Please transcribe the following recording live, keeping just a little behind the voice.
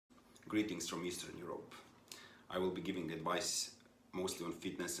Greetings from Eastern Europe. I will be giving advice mostly on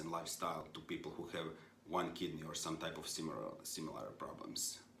fitness and lifestyle to people who have one kidney or some type of similar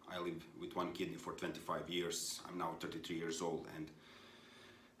problems. I live with one kidney for 25 years. I'm now 33 years old and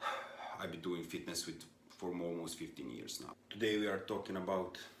I've been doing fitness for almost 15 years now. Today we are talking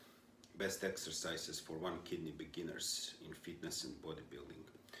about best exercises for one kidney beginners in fitness and bodybuilding.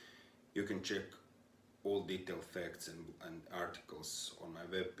 You can check all detailed facts and articles on my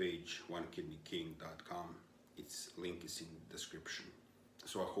webpage onekidneyking.com. Its link is in the description.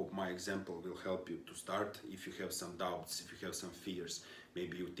 So I hope my example will help you to start. If you have some doubts, if you have some fears,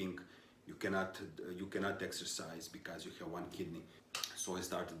 maybe you think you cannot exercise because you have one kidney. So I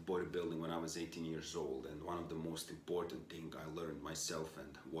started bodybuilding when I was 18 years old, and one of the most important things I learned myself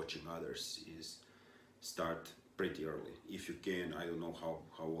and watching others is start pretty early. If you can, I don't know how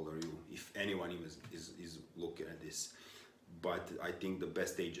old are you, if anyone is looking at this, but I think the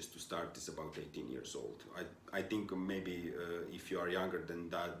best ages to start is about 18 years old. I think maybe if you are younger than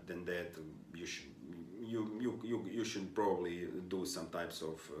that, you should probably do some types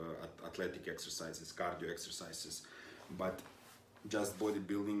of athletic exercises, cardio exercises, but just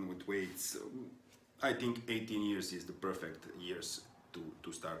bodybuilding with weights, I think 18 years is the perfect years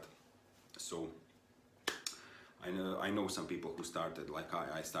to start. So I know some people who started like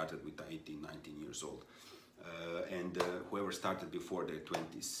I started with 18, 19 years old. And whoever started before their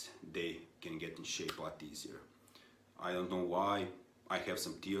 20s, they can get in shape a lot easier. I don't know why. I have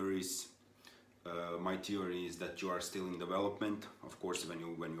some theories. My theory is that you are still in development, of course, when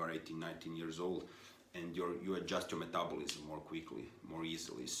you are 18, 19 years old, and you adjust your metabolism more quickly, more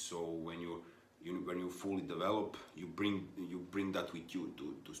easily. So when you fully develop, you bring that with you,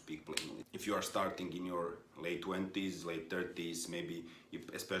 to speak plainly. If you are starting in your late 20s, late 30s, maybe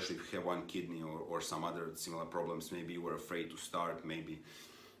especially if you have one kidney or some other similar problems, maybe you were afraid to start, maybe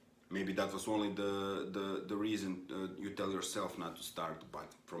that was only the reason you tell yourself not to start.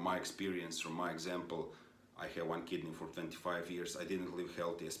 But from my experience, from my example, I have one kidney for 25 years. I didn't live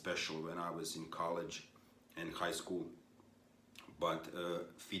healthy, especially when I was in college and high school. But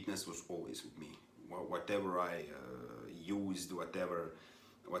fitness was always with me. Whatever I used, whatever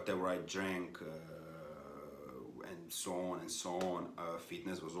I drank, and so on,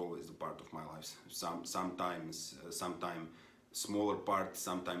 fitness was always a part of my life. Sometimes smaller part,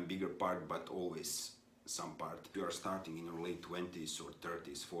 sometimes bigger part, but always some part. If you are starting in your late 20s or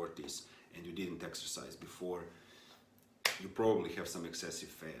 30s, 40s, and you didn't exercise before, you probably have some excessive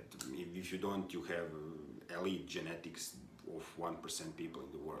fat. If you don't, you have elite genetics of 1% people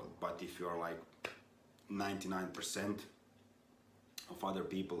in the world. But if you are like 99% of other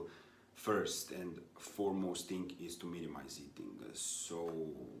people, first and foremost thing is to minimize eating. So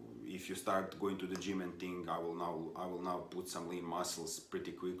if you start going to the gym and think I will now put some lean muscles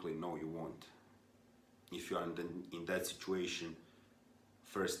pretty quickly, no, you won't. If you are in that situation,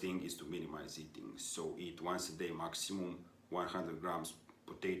 first thing is to minimize eating. So eat once a day maximum, 100 grams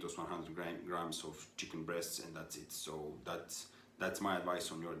potatoes, 100 grams of chicken breasts, and that's it. So that's my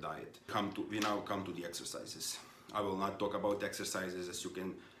advice on your diet. We now come to the exercises. I will not talk about exercises. As you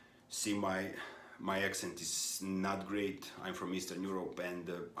can see, my accent is not great. I'm from Eastern Europe, and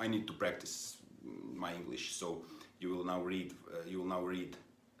I need to practice my English. So you will now read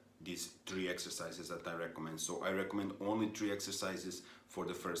these 3 exercises that I recommend. So I recommend only 3 exercises for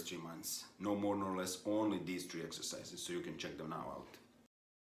the first 3 months. No more nor less, only these 3 exercises. So you can check them now out.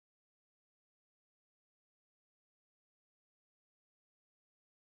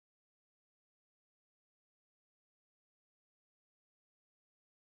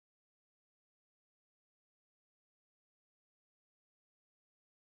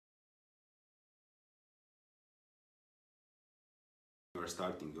 You are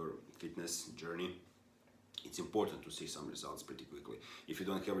starting your fitness journey, it's important to see some results pretty quickly. If you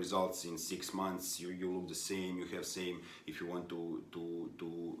don't have results in 6 months, you look the same, you have same. If you want to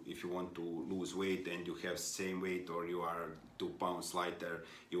lose weight and you have same weight, or you are 2 pounds lighter,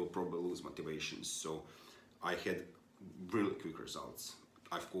 you will probably lose motivation. So I had really quick results.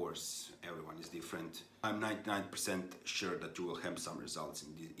 Of course, everyone is different. I'm 99% sure that you will have some results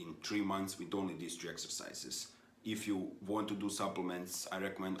in 3 months with only these 3 exercises. If you want to do supplements, I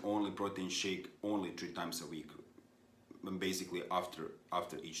recommend only protein shake, only 3 times a week, basically after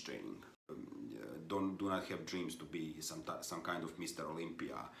each training. Do not have dreams to be some kind of Mr.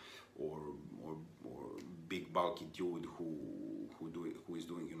 Olympia or big bulky dude who is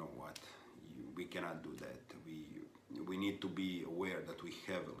doing, you know what. We cannot do that. We need to be aware that we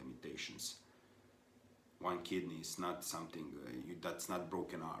have limitations. One kidney is not something that's not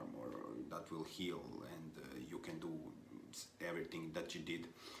broken arm or that will heal and you can do everything that you did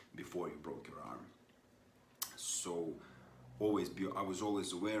before you broke your arm. So I was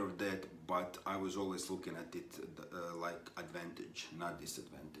always aware of that, but I was always looking at it like advantage, not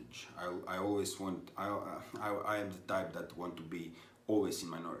disadvantage. I always want, I am the type that want to be always in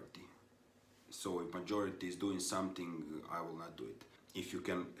minority. So if majority is doing something, I will not do it. If you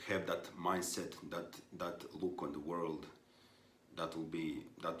can have that mindset, that look on the world, that will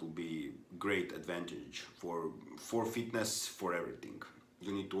be great advantage for fitness, for everything.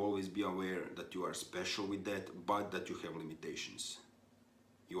 You need to always be aware that you are special with that, but that you have limitations.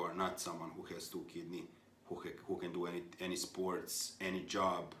 You are not someone who has 2 kidneys, who can do any sports, any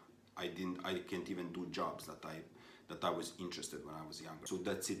job. I can't even do jobs that I was interested when I was younger. So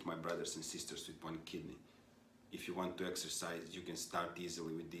that's it, my brothers and sisters with 1 kidney. If you want to exercise, you can start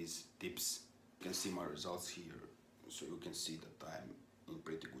easily with these tips. You can see my results here, so you can see that I'm in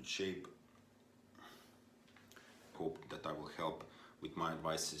pretty good shape. Hope that I will help with my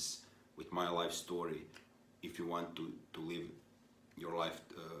advices, with my life story. If you want to live your life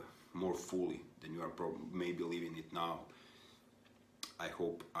more fully than you are maybe living it now, I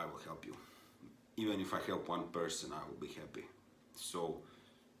hope I will help you. Even if I help 1 person, I will be happy. So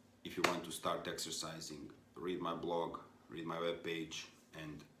if you want to start exercising, read my blog, read my webpage,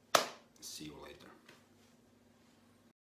 and see you later.